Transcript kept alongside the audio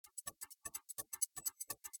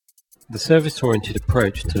The service-oriented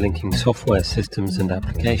approach to linking software systems and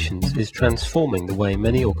applications is transforming the way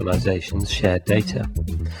many organizations share data.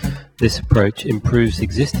 This approach improves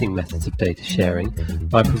existing methods of data sharing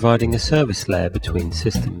by providing a service layer between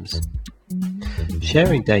systems.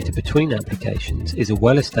 Sharing data between applications is a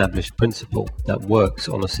well-established principle that works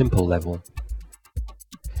on a simple level.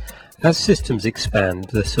 As systems expand,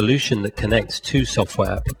 the solution that connects two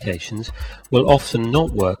software applications will often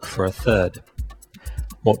not work for a third.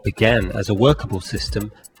 What began as a workable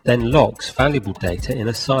system then locks valuable data in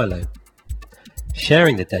a silo.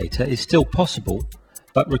 Sharing the data is still possible,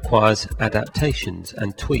 but requires adaptations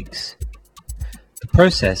and tweaks. The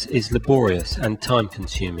process is laborious and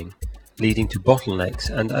time-consuming, leading to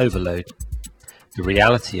bottlenecks and overload. The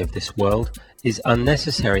reality of this world is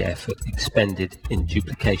unnecessary effort expended in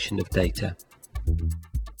duplication of data.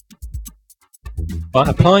 By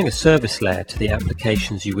applying a service layer to the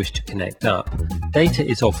applications you wish to connect up, data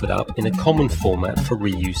is offered up in a common format for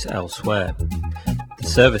reuse elsewhere. The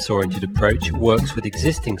service-oriented approach works with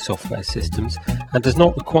existing software systems and does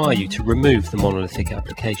not require you to remove the monolithic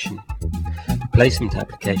application. Replacement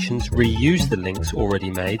applications reuse the links already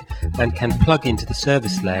made and can plug into the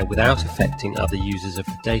service layer without affecting other users of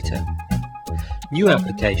the data. New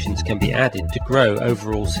applications can be added to grow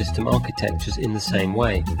overall system architectures in the same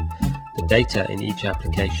way. The data in each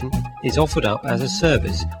application is offered up as a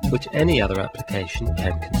service which any other application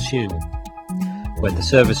can consume. When the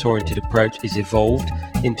service-oriented approach is evolved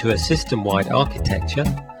into a system-wide architecture,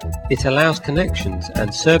 it allows connections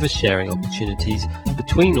and service sharing opportunities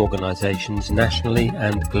between organizations nationally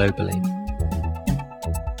and globally.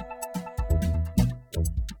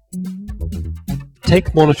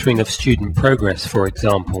 Take monitoring of student progress, for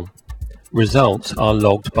example. Results are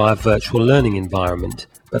logged by a virtual learning environment,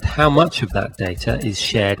 but how much of that data is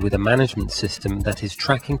shared with a management system that is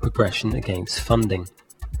tracking progression against funding?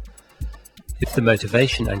 If the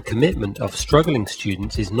motivation and commitment of struggling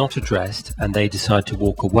students is not addressed and they decide to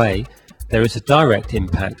walk away, there is a direct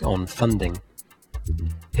impact on funding.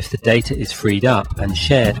 If the data is freed up and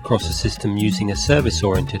shared across a system using a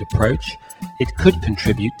service-oriented approach, it could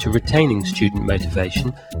contribute to retaining student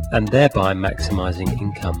motivation and thereby maximizing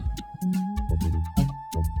income.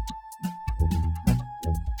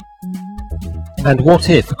 And what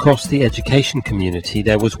if across the education community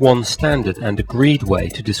there was one standard and agreed way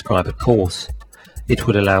to describe a course? It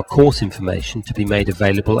would allow course information to be made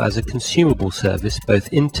available as a consumable service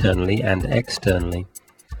both internally and externally.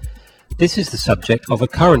 This is the subject of a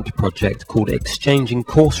current project called Exchanging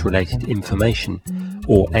Course-Related Information,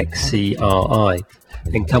 or XCRI,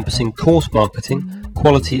 encompassing course marketing,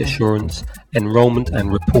 quality assurance, enrollment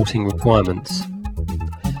and reporting requirements.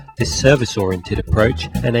 This service-oriented approach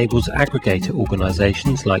enables aggregator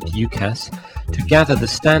organizations like UCAS to gather the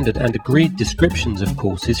standard and agreed descriptions of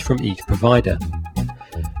courses from each provider.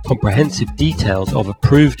 Comprehensive details of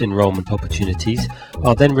approved enrollment opportunities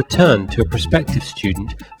are then returned to a prospective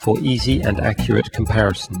student for easy and accurate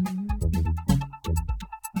comparison.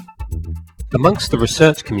 Amongst the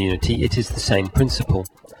research community, it is the same principle.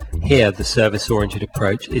 Here, the service-oriented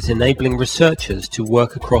approach is enabling researchers to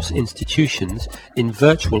work across institutions in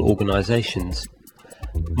virtual organizations.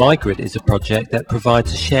 MyGrid is a project that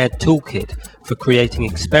provides a shared toolkit for creating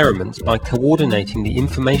experiments by coordinating the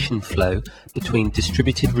information flow between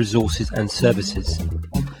distributed resources and services.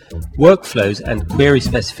 Workflows and query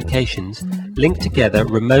specifications link together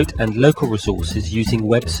remote and local resources using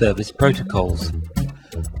web service protocols.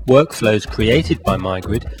 Workflows created by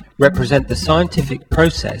MyGrid represent the scientific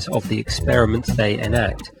process of the experiments they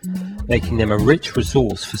enact, making them a rich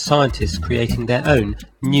resource for scientists creating their own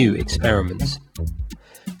new experiments.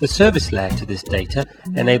 The service layer to this data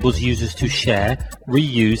enables users to share,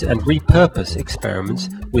 reuse and repurpose experiments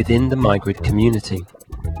within the MyGrid community.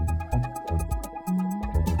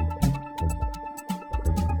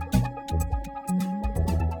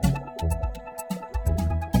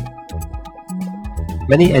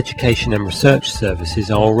 Many education and research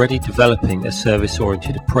services are already developing a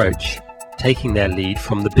service-oriented approach, taking their lead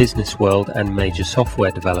from the business world and major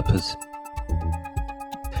software developers.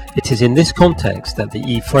 It is in this context that the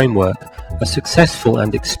E-Framework, a successful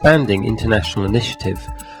and expanding international initiative,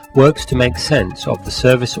 works to make sense of the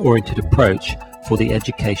service-oriented approach for the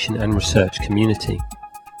education and research community.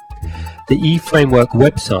 The E-Framework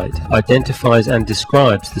website identifies and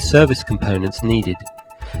describes the service components needed.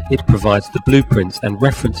 It provides the blueprints and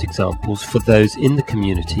reference examples for those in the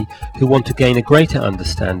community who want to gain a greater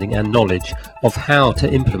understanding and knowledge of how to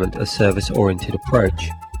implement a service-oriented approach.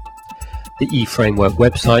 The E-Framework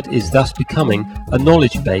website is thus becoming a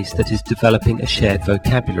knowledge base that is developing a shared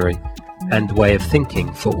vocabulary and way of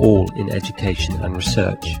thinking for all in education and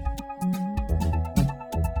research.